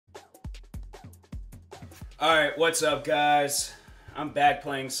Alright, what's up, guys? I'm back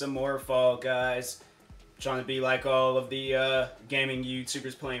playing some more Fall Guys. Trying to be like all of the gaming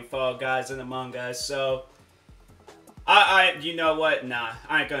YouTubers playing Fall Guys and Among Us. So, you know what? Nah,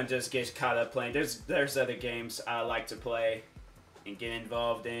 I ain't gonna just get caught up playing. There's other games I like to play and get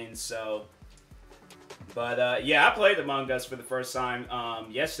involved in. So, but yeah, I played Among Us for the first time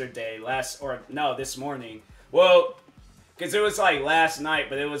yesterday, this morning. Well, because it was like last night,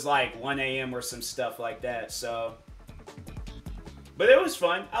 but it was like 1 a.m. or some stuff like that, so. But it was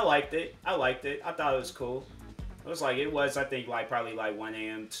fun. I liked it. I thought it was cool. I think, like, probably like 1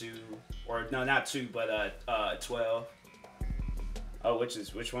 a.m. to, or no, not 2, but 12. Oh,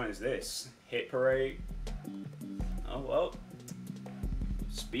 which one is this? Hit Parade? Oh, well.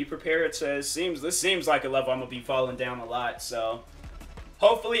 Just be prepared. It says, this seems like a level I'm going to be falling down a lot, so.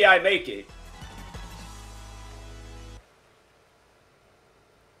 Hopefully I make it.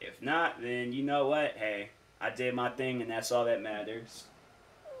 If not, then you know what? Hey, I did my thing and that's all that matters.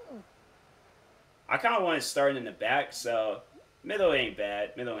 I kind of want to start in the back, so middle ain't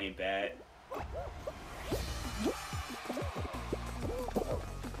bad. Middle ain't bad.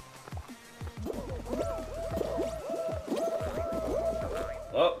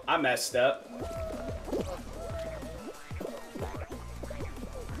 Oh, I messed up.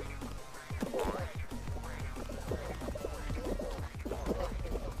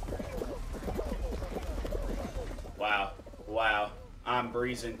 Wow. I'm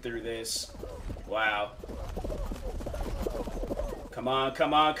breezing through this. Wow. Come on.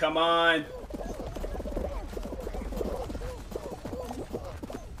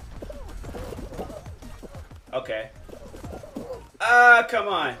 Okay. Come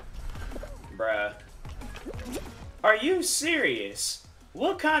on. Bruh. Are you serious?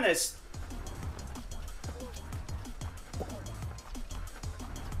 What kind of...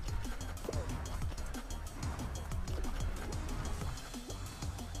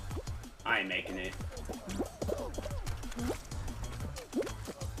 I ain't making it.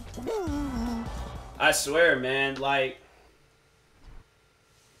 I swear, man, like,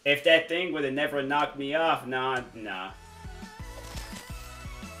 if that thing would have never knocked me off, nah.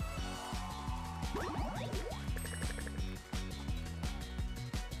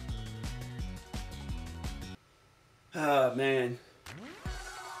 Oh, man.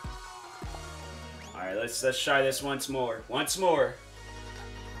 Alright, let's try this once more.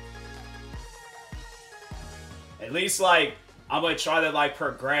 At least, like, I'm gonna try to, like,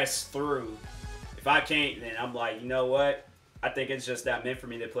 progress through. If I can't, then I'm like, you know what? I think it's just not meant for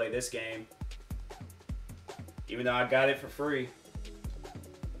me to play this game. Even though I got it for free.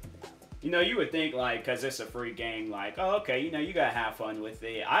 You know, you would think, like, because it's a free game, like, oh, okay, you know, you gotta have fun with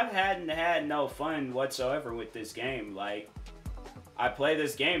it. I hadn't had no fun whatsoever with this game. Like, I play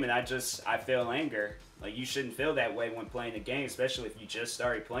this game and I feel anger. Like, you shouldn't feel that way when playing a game, especially if you just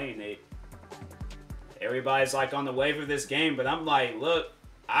started playing it. Everybody's like on the wave of this game, but I'm like, look,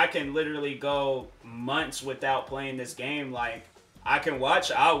 I can literally go months without playing this game. Like,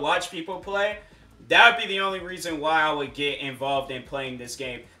 I'll watch people play. That would be the only reason why I would get involved in playing this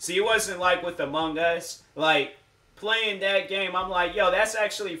game. See, it wasn't like with Among Us. Like, playing that game, I'm like, yo, that's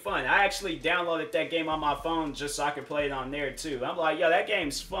actually fun. I actually downloaded that game on my phone just so I could play it on there too. I'm like, yo, that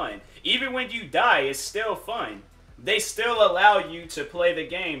game's fun. Even when you die, it's still fun. They still allow you to play the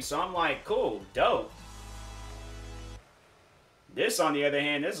game. So I'm like, cool, dope. This, on the other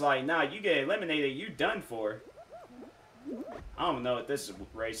hand, is like, nah, you get eliminated, you done for. I don't know if this is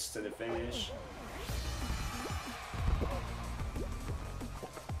race to the finish.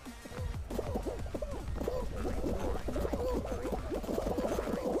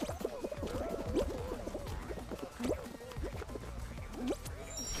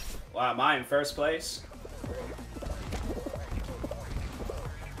 Wow, am I in first place?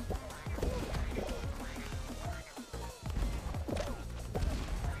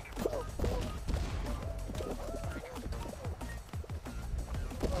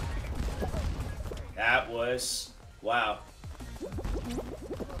 That was... wow.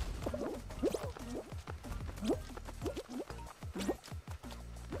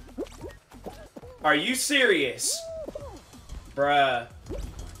 Are you serious? Bruh.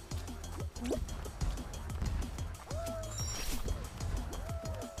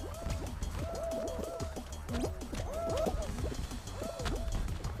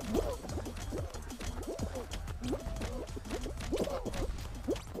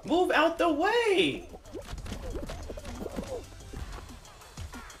 Move out the way!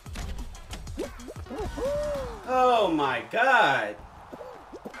 Oh my god.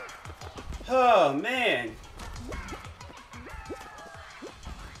 Oh man.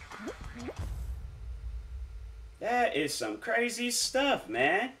 That is some crazy stuff,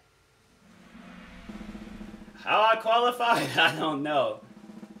 man. How I qualified, I don't know.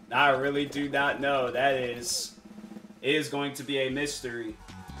 I really do not know. That is going to be a mystery.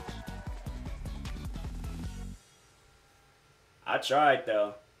 I tried,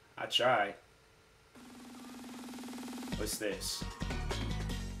 though. I tried. What's this?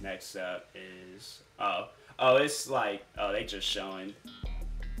 Next up is... Oh, it's like... Oh, they just showing...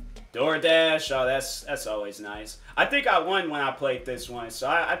 DoorDash. Oh, that's always nice. I think I won when I played this one, so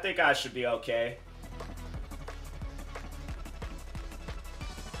I think I should be okay.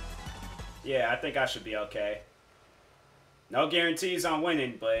 Yeah, I think I should be okay. No guarantees on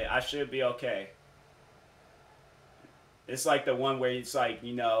winning, but I should be okay. It's like the one where it's like,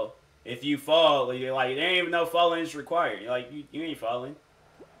 you know, if you fall, you're like, there ain't even no falling is required. You're like, you ain't falling.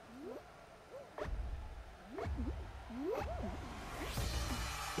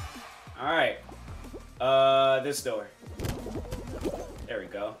 Alright. This door. There we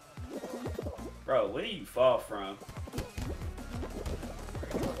go. Bro, where do you fall from?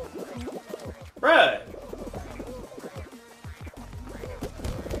 Bruh!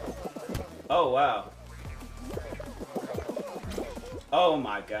 Oh, wow. Oh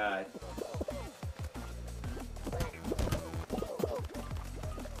my god.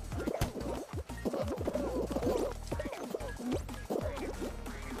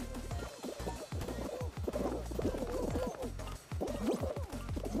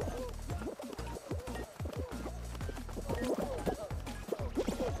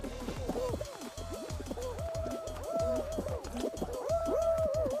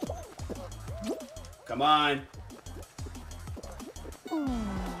 Come on.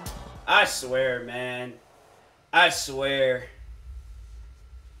 I swear, man. I swear.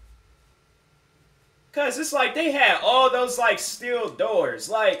 Cause it's like they had all those like steel doors.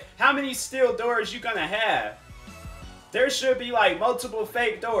 Like, how many steel doors you gonna have? There should be like multiple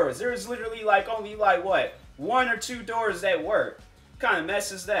fake doors. There's literally like only like what? 1 or 2 doors that work. What kind of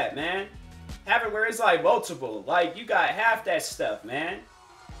mess is that, man? Have it where it's like multiple. Like, you got half that stuff, man.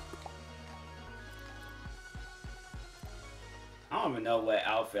 I don't even know what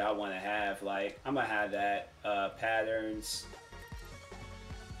outfit I want to have. Like, I'm gonna have that patterns.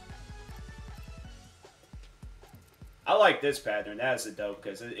 I like this pattern. That's a dope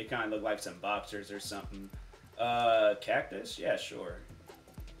because it kind of look like some boxers or something. Cactus? Yeah, sure.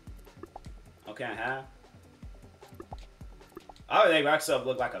 Okay, I have. I would make myself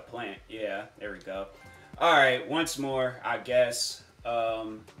look like a plant. Yeah, there we go. All right, once more, I guess.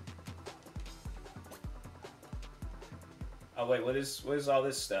 Oh wait, what is all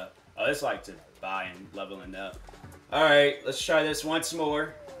this stuff? Oh, it's like to buy and leveling up. All right, let's try this once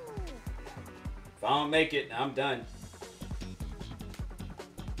more. If I don't make it, I'm done.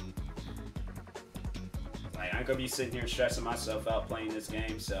 Like, I ain't gonna be sitting here stressing myself out playing this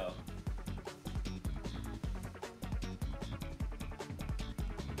game, so.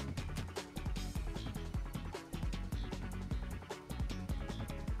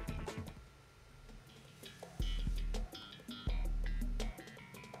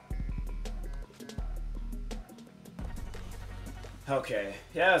 Okay,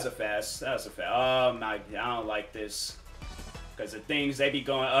 yeah, that was a fast. Oh my, I don't like this. Because the things, they be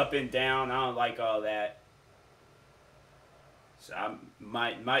going up and down. I don't like all that. So I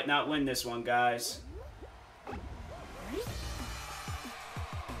might not win this one, guys.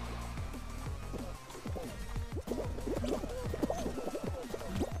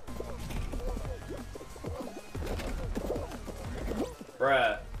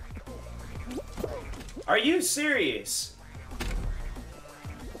 Bruh. Are you serious?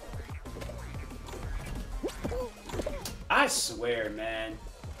 I swear, man.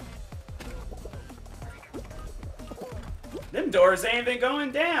 Them doors ain't even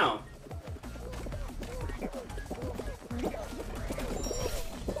going down.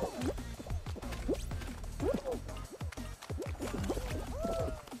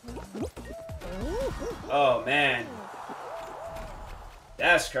 Oh, man.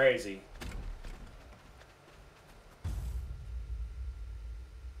 That's crazy.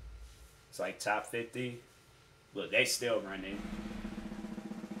 It's like top 50. Look, they still running.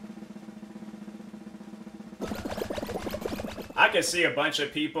 I can see a bunch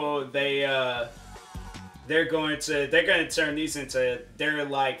of people, they're gonna turn these into their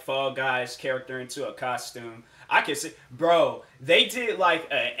like Fall Guys character into a costume. I can see, bro, they did like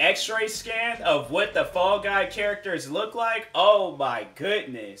an X-ray scan of what the Fall Guy characters look like. Oh my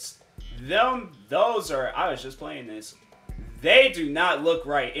goodness. Those are, I was just playing this. They do not look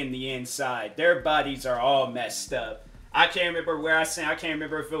right in the inside. Their bodies are all messed up. I can't remember where I can't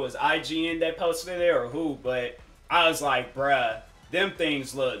remember if it was IGN that posted it or who, but I was like, bruh, them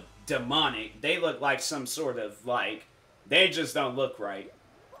things look demonic. They look like some sort of, like, they just don't look right.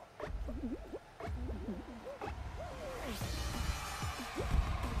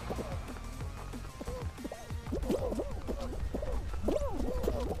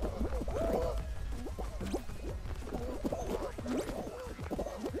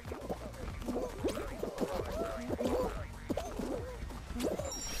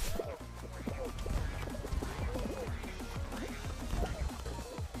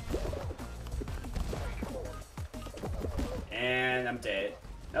 And I'm dead.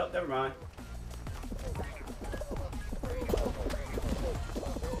 Nope, never mind.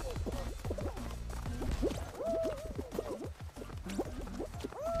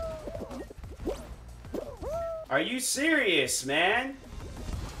 Are you serious, man?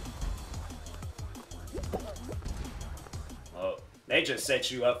 Oh, they just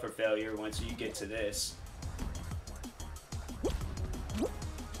set you up for failure once you get to this.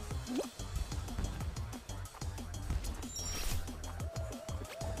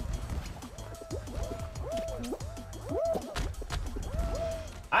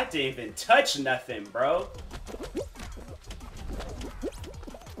 I didn't even touch nothing, bro.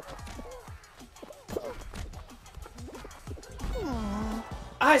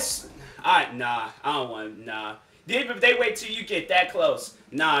 Nah, I don't want, nah. If they wait till you get that close,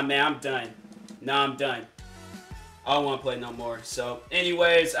 nah, man, I'm done. Nah, I'm done. I don't want to play no more. So,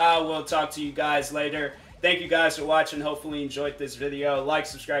 anyways, I will talk to you guys later. Thank you guys for watching. Hopefully you enjoyed this video. Like,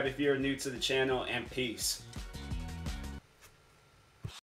 subscribe if you're new to the channel, and peace.